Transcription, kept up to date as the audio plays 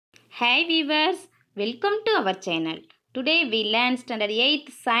Hi viewers, welcome to our channel. Today we learn standard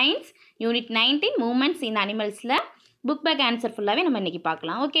 8th science unit 19 movements in animals la book back answer fullave நம்ம இன்னைக்கு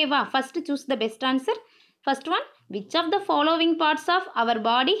பார்க்கலாம். Okay வா, first choose the best answer. First one, which of the following parts of our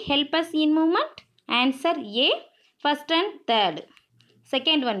body help us in movement? Answer A, first and third.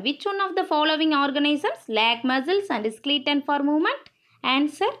 Second one, which one of the following organisms lack muscles and skeleton for movement?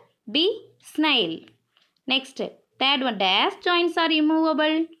 Answer B, snail. Next, third one, dash joints are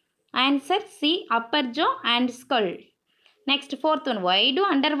immovable? Answer C, upper jaw and skull. Next, fourth one, why do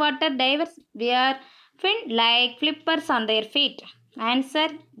underwater divers wear fin-like flippers on their feet? Answer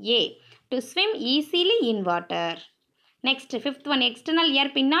A, to swim easily in water. Next, fifth one, external ear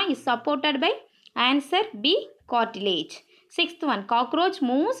pinna is supported by? Answer B, cartilage. Sixth one, cockroach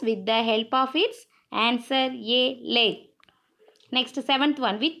moves with the help of its? Answer A, leg. Next, seventh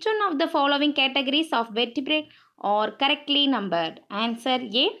one, which one of the following categories of vertebrate are correctly numbered? Answer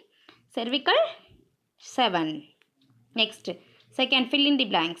A, cervical 7. Next, second, fill in the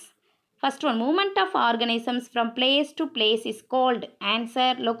blanks. First one, movement of organisms from place to place is called? Answer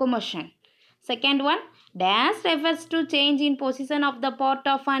locomotion. Second one, dash refers to change in position of the part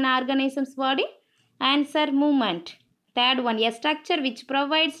of an organism's body? Answer movement. Third one, a structure which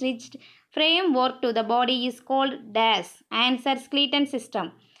provides rigid framework to the body is called dash? Answer skeleton system.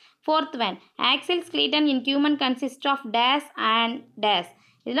 Fourth one, axial skeleton in human consists of dash and dash.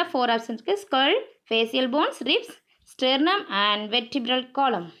 இதில் 4 options இருக்குது. Skull, facial bones, ribs, sternum and vertebral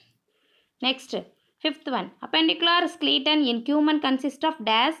காலம். Next fifth one, அப்பெண்டிகுலர் skeleton in human consists of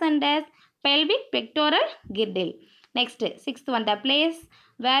dash and dash, pelvic, pectoral, girdle. Next, sixth one, the place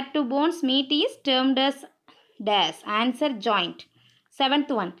where two bones meet is termed as dash. Answer joint.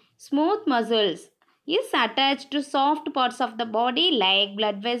 Seventh one, smooth muscles is attached to soft parts of the body like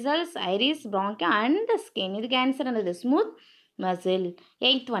blood vessels, iris, bronchi and the skin. இதுக்கு answer என்னது? Smooth muscle.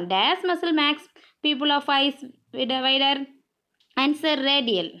 Eighth one, dash muscle makes people of eyes wider? Answer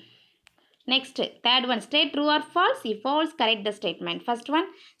radial. Next, third one, state true or false. If false, correct the statement. First one,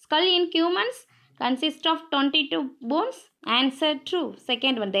 skull in humans consists of 22 bones. Answer true.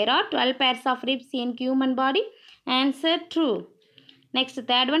 Second one, there are 12 pairs of ribs in human body. Answer true. Next,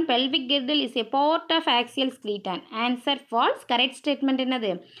 third one, pelvic girdle is a part of axial skeleton. Answer false. Correct statement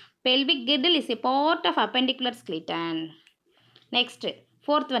என்னது? Pelvic girdle is a part of appendicular skeleton. Next,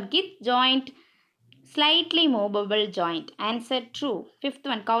 fourth one, hip joint, slightly movable joint. Answer true. Fifth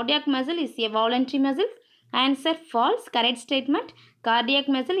one, cardiac muscle is a voluntary muscle. Answer false. Correct statement, cardiac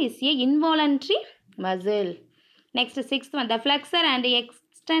muscle is a involuntary muscle. Next, sixth one, the flexor and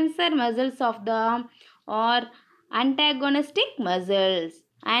extensor muscles of the arm are antagonistic muscles.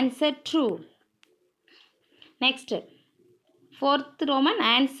 Answer true. Next, fourth Roman,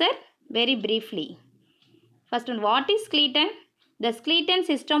 answer very briefly. First one, what is skeleton? The skeleton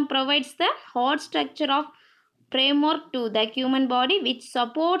system provides the hard structure of framework to the human body which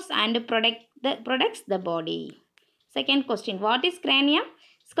supports and protects the body. Second question, what is cranium?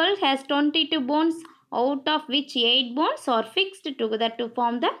 Skull has 22 bones, out of which 8 bones are fixed together to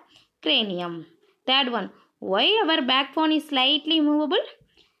form the cranium. Third one, why our backbone is slightly movable?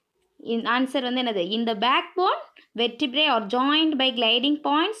 In answer வந்து என்னது? In the backbone, vertebrae are joined by gliding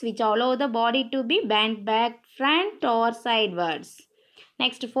points which allow the body to be bent back, front or sidewards.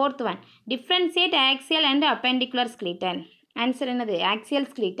 Next, fourth one, differentiate axial and appendicular skeleton. Answer என்னது? Axial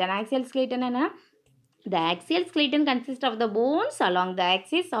skeleton. Axial skeleton என்ன? The axial skeleton consists of the bones along the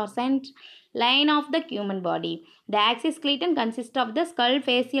axis or center line of the human body. The axial skeleton consists of the skull,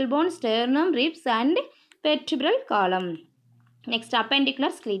 facial bone, sternum, ribs and vertebral column. Next,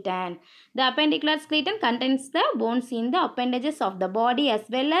 appendicular skeleton. The appendicular skeleton contains the bones in the appendages of the body as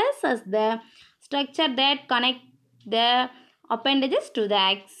well as the structure that connect the appendages to the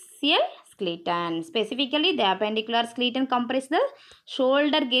axial skeleton. Specifically, the appendicular skeleton comprises the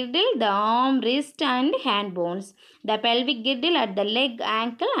shoulder girdle, the arm, wrist and hand bones, the pelvic girdle at the leg,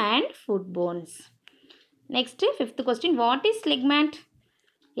 ankle and foot bones. Next, fifth question, what is ligament?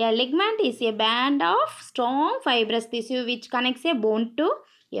 A ligament is a band of strong fibrous tissue which connects a bone to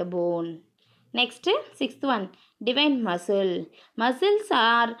a bone. Next, sixth one, divine muscle. Muscles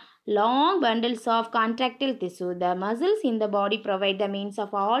are long bundles of contractile tissue. The muscles in the body provide the means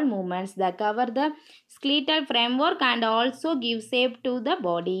of all movements that cover the skeletal framework and also give shape to the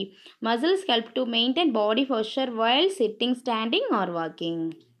body. Muscles help to maintain body posture while sitting, standing or walking.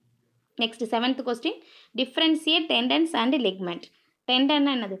 Next, seventh question, differentiate tendons and ligament. Tendon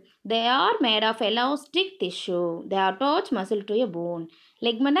என்னது? They are made of elastic tissue. They attach muscle to a bone.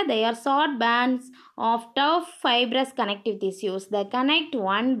 Ligament, they are short bands of tough fibrous connective tissues that connect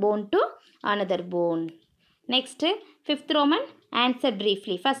one bone to another bone. Next, fifth Roman, Answer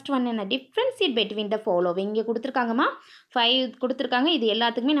briefly. First one என்ன differentiate between the following. இங்கே கொடுத்துருக்காங்கம்மா 5 கொடுத்துருக்காங்க. இது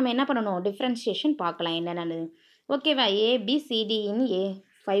எல்லாத்துக்குமே நம்ம என்ன பண்ணணும், differentiation பார்க்கலாம் என்னென்னு. ஓகேவா, ABCDன்னு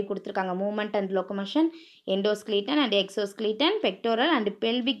 5 கொடுத்துருக்காங்க. Moment and locomotion, endoskeleton and exoskeleton, pectoral and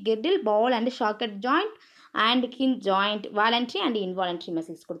pelvic girdle, ball and socket joint and hinge joint, voluntary and involuntary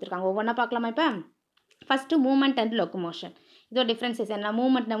muscles கொடுத்துருக்காங்க. ஒவ்வொன்றா பார்க்கலாமா இப்போ? First, movement and locomotion. The difference is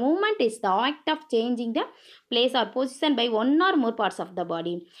movement. The movement is the act of changing the place or position by one or more parts of the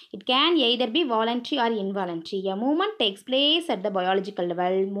body. It can either be voluntary or involuntary. A movement takes place at the biological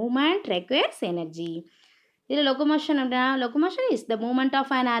level. Movement requires energy. The locomotion is the movement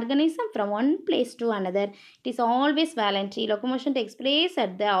of an organism from one place to another. It is always voluntary. Locomotion takes place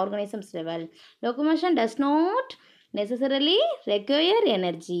at the organism's level. Locomotion does not necessarily require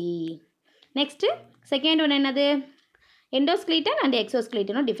energy. Next, second one என்னது, endoskeleton and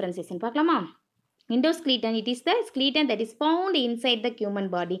exoskeleton differentiation பார்க்கலாமா? Endoskeleton, it is the skeleton that is found inside the human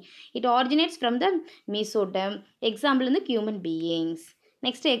body. It originates from the mesoderm. Example in the human beings.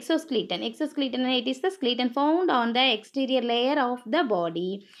 Next, exoskeleton. Exoskeleton, it is the skeleton found on the exterior layer of the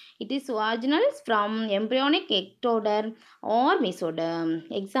body. It is original from embryonic ectoderm or mesoderm.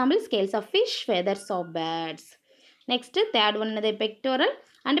 Example, scales of fish, feathers of birds. Next, third one is the pectoral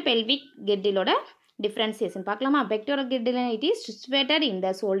and pelvic girdle differentiation பார்க்கலாமா? Pectoral girdle, it is situated in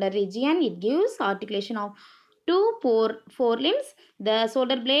the shoulder region. It gives articulation of two forelimbs. The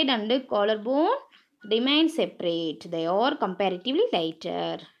shoulder blade and collarbone remain separate. They are comparatively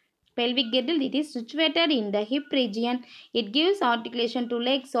lighter. Pelvic girdle, it is situated in the hip region. It gives articulation to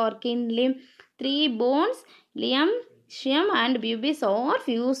legs or hind limb. Three bones, ilium, ischium and pubis are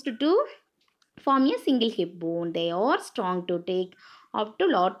fused to form a single hip bone. They are strong to take up to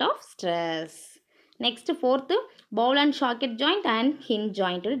lot of stress. Next, fourth, ball and socket joint and hinge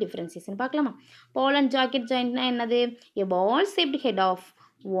joint differentiation பார்க்கலாமா? Ball and socket joint என்னது? A ball shaped head of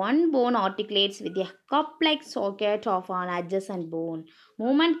one bone articulates with a cup-like socket of an adjacent bone.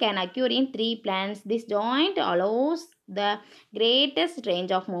 Movement can occur in 3 planes. This joint allows the greatest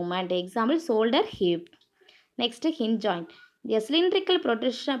range of movement. Example, shoulder, hip. Next, hinge joint. The cylindrical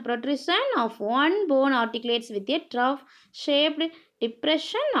protrusion of one bone articulates with a trough-shaped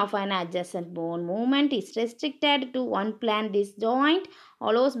depression of an adjacent bone. Movement is restricted to one plane. This joint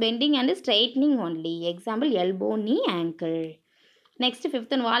allows bending and straightening only. Example, elbow, knee, ankle. Next, fifth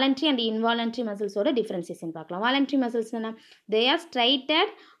one, voluntary and involuntary muscles ஓட differentiation பார்க்கலாம். Voluntary muscles என்ன? They are straighted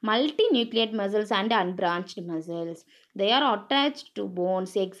multinucleate muscles and unbranched muscles. They are attached to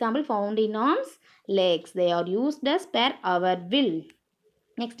bones. Example, found in arms, legs. They are used as per our will.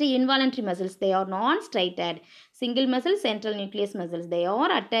 Next, involuntary muscles. They are non-straighted single muscles, central nucleus muscles. They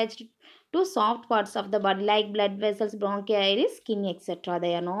are attached to soft parts of the body like blood vessels, bronchi, iris, skin, etc.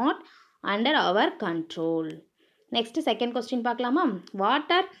 They are not under our control. Next, second question பார்க்கலாமா? What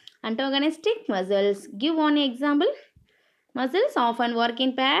are antagonistic muscles? Give one example. Muscles often work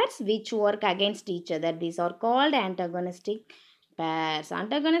in pairs which work against each other. These are called antagonistic pairs.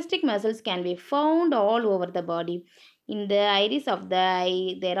 Antagonistic muscles can be found all over the body. In the iris of the eye,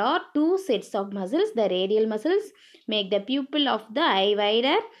 there are 2 sets of muscles. The radial muscles make the pupil of the eye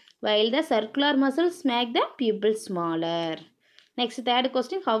wider, while the circular muscles make the pupil smaller. Next, third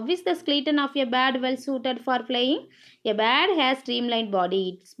question. How is the skeleton of a bird well suited for flying? A bird has streamlined body.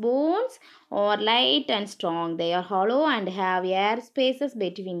 Its bones are light and strong. They are hollow and have air spaces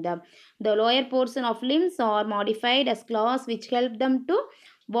between them. The lower portion of limbs are modified as claws which help them to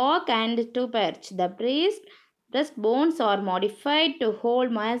walk and to perch. The breast bones are modified to hold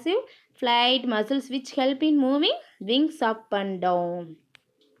massive flight muscles which help in moving wings up and down.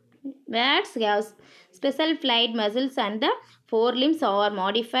 Birds have special flight muscles and the forelimbs are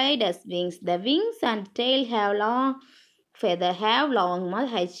modified as wings. The wings and tail have long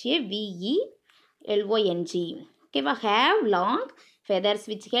H-A-V-E-L-O-N-G. Okay, have long feathers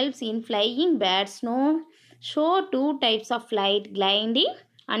which helps in flying. Birds show 2 types of flight, gliding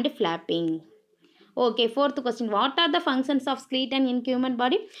and flapping. Okay, fourth question. What are the functions of skeleton in human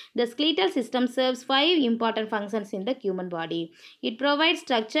body? The skeletal system serves 5 important functions in the human body. It provides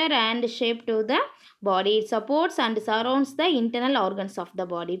structure and shape to the body. It supports and surrounds the internal organs of the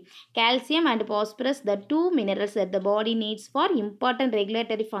body. Calcium and phosphorus, the 2 minerals that the body needs for important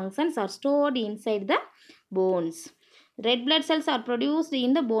regulatory functions, are stored inside the bones. Red blood cells are produced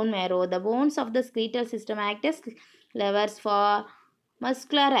in the bone marrow. The bones of the skeletal system act as levers for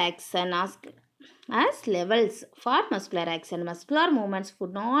muscular action. As levels for muscular action. Muscular movements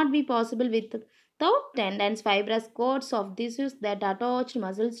would not be possible without tendons, fibrous cords of tissues that attach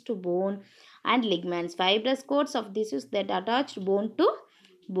muscles to bone, and ligaments, fibrous cords of tissues that attach bone to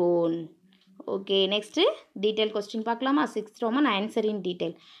bone. Okay, next detailed question பார்க்கலாமா 6th Roman answer in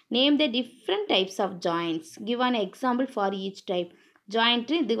detail. Name the different types of joints. Give an example for each type. Joint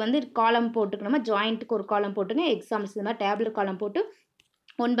இது வந்து காலம் போட்டுக்கணுமா ஜாயிண்ட்டுக்கு ஒரு காலம் போட்டுங்க examples இந்த மாதிரி table காலம் போட்டு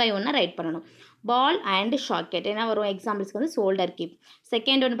ஒன் பை ஒன்னாக ரைட் பண்ணணும். பால் அண்ட் ஷாக்கெட் என்ன வரும் எக்ஸாம்பிள்ஸ்க்கு வந்து ஷோல்டர் கிப்.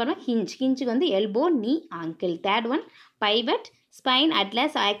 செகண்ட் ஒன் பாருங்கள் ஹிஞ்சுக்கு வந்து எல்போ நீ angle. Third one pivot spine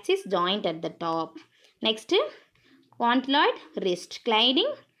atlas axis joint at the top. Next quantiloid wrist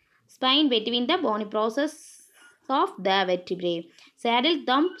gliding spine between the bony process of the vertebrae. Saddle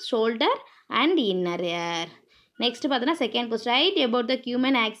thumb shoulder and inner ear. Next பார்த்தனா second question write about the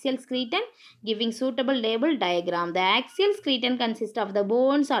human axial skeleton giving suitable label diagram. The axial skeleton consists of the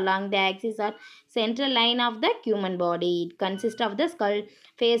bones along the axis or central line of the human body. It consists of the skull,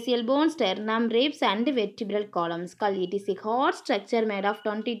 facial bones, sternum, ribs and vertebral column. Skull it is a hard structure made of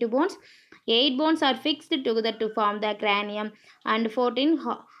 22 bones. 8 bones are fixed together to form the cranium and 14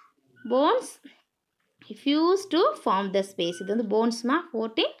 bones fuse to form the space. இது வந்து bonesமா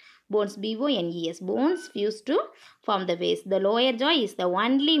 14 bones bones bones fuse to form the base. The lower jaw is the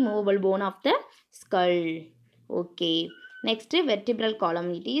only movable bone of the skull. Okay, next vertebral column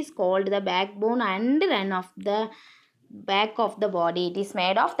it is called the backbone and run of the back of the body. It is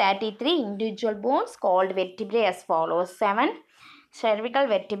made of 33 individual bones called vertebrae as follows. 7 cervical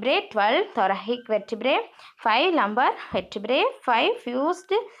vertebrae, 12 thoracic vertebrae, 5 lumbar vertebrae, 5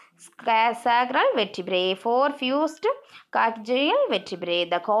 fused sacral vertebrae, 4 fused coccygeal vertebrae.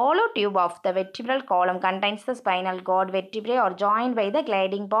 The hollow tube of the vertebral column contains the spinal cord. Vertebrae are joined by the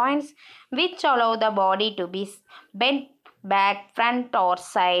gliding points which allow the body to be bent back, front or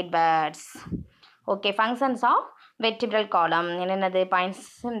sidewards. Okay, functions of vertebral column. Another points,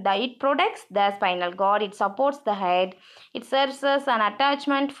 it protects the spinal cord, it supports the head, it serves as an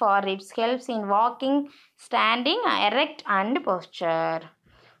attachment for ribs, helps in walking, standing, erect and posture.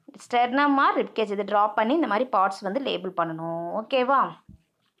 Sternum or rib cage இது drop பண்ணி இந்த மாதிரி parts வந்து label பண்ணணும். ஓகேவா,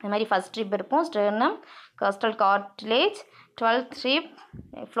 இந்த மாதிரி first rib இருக்கும் sternum, costal cartilage, 12th rib,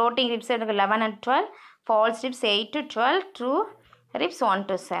 floating ribs 11 and 12, false ribs 8 to 12, true ribs 1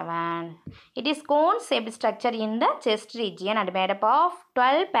 to 7. It is cone-shaped structure in the chest region and made up of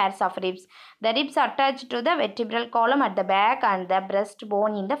 12 pairs of ribs. The ribs are attached to the vertebral column at the back and the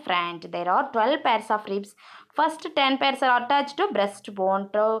breastbone in the front. There are 12 pairs of ribs. First 10 pairs are attached to breastbone.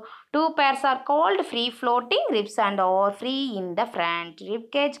 2 pairs are called free-floating ribs and are free in the front. Rib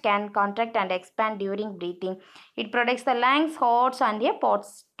cage can contract and expand during breathing. It protects the lungs, hearts and a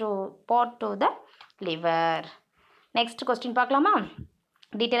pot to the liver. Next question பார்க்கலாமா.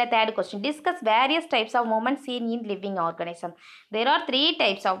 Detail third question. Discuss various types of movements seen in living organism. There are 3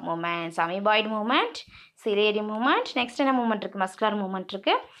 types of movements. Amoeboid movement, ciliary movement. Next என்ன movement இருக்கு? Muscular movement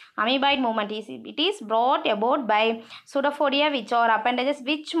இருக்கு. Amoeboid movement it is brought about by pseudopodia which are appendages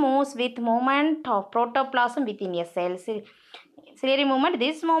which moves with movement of protoplasm within a cell. Ciliary movement,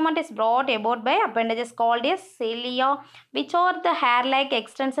 this movement is brought about by appendages called as cilia which are the hair-like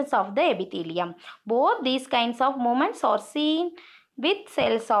extensions of the epithelium. Both these kinds of movements are seen with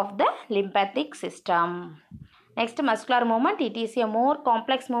cells of the lymphatic system. Next, muscular movement, it is a more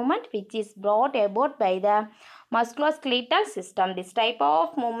complex movement which is brought about by the musculoskeletal system. This type of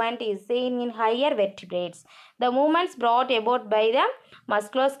movement is seen in higher vertebrates. The movements brought about by the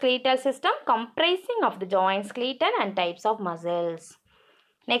musculoskeletal system comprising of the joints, skeleton and types of muscles.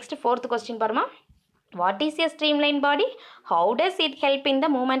 Next, fourth question parma. What is a streamlined body? How does it help in the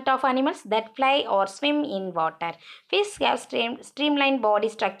movement of animals that fly or swim in water? Fish have streamlined body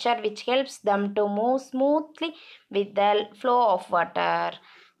structure which helps them to move smoothly with the flow of water.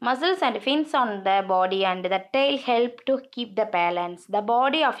 Muscles and fins on the body and the tail help to keep the balance. The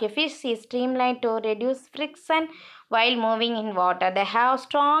body of a fish is streamlined to reduce friction while moving in water. They have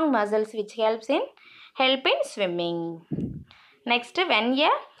strong muscles which help in swimming. Next, when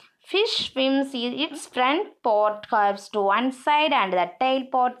a fish swims, its front part curves to one side and the tail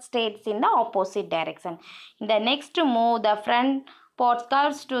part stays in the opposite direction. In the next move, the front part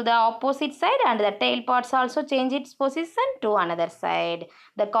curves to the opposite side and the tail parts also change its position to another side.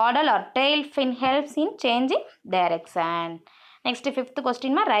 The caudal or tail fin helps in changing direction. Next, fifth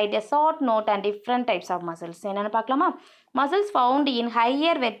question, write a short note on different types of muscles. என்னன்னு பார்க்கலாமா. Muscles found in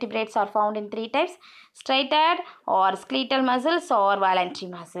higher vertebrates are found in 3 types. Striated or skeletal muscles or voluntary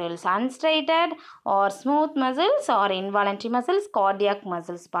muscles. Unstriated or smooth muscles or involuntary muscles. Cardiac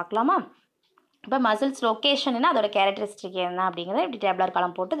muscles பார்க்கலாமா. இப்போ muscles லொக்கேஷன்னா அதோட characteristic என்ன அப்படிங்கிறத இப்படி டேப்லர்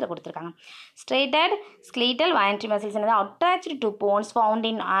காலம் போட்டு இதில் கொடுத்துருக்காங்க. ஸ்ட்ரெயிட்டட் ஸ்க்லீட்டல் வாலண்டரி மசில்ஸ் என்னது attached to bones found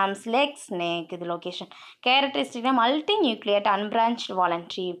in arms Lex neck. இது location. கேரக்டரிஸ்டிக்னா multi nucleate அன்பிரான்ச்டு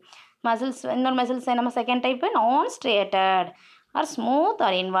voluntary muscles. இன்னொரு மசில்ஸ் நம்ம செகண்ட் டைப்பு நான் ஸ்ட்ரெயிட்டட் or smooth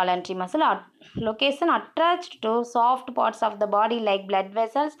or involuntary muscle location attached to soft parts of the body like blood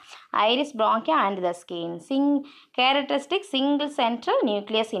vessels, iris, bronchia and the skin. Characteristic single central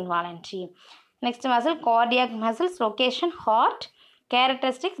nucleus involuntary. Next muscle cardiac muscles location heart.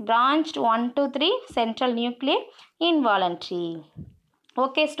 Characteristics branched 1 to 3 central nuclei involuntary.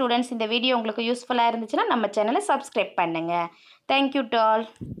 Okay students, இந்த video உங்களுக்கு யூஸ்ஃபுல்லாக இருந்துச்சுன்னா நம்ம சேனலை subscribe பண்ணுங்கள். Thank you to all.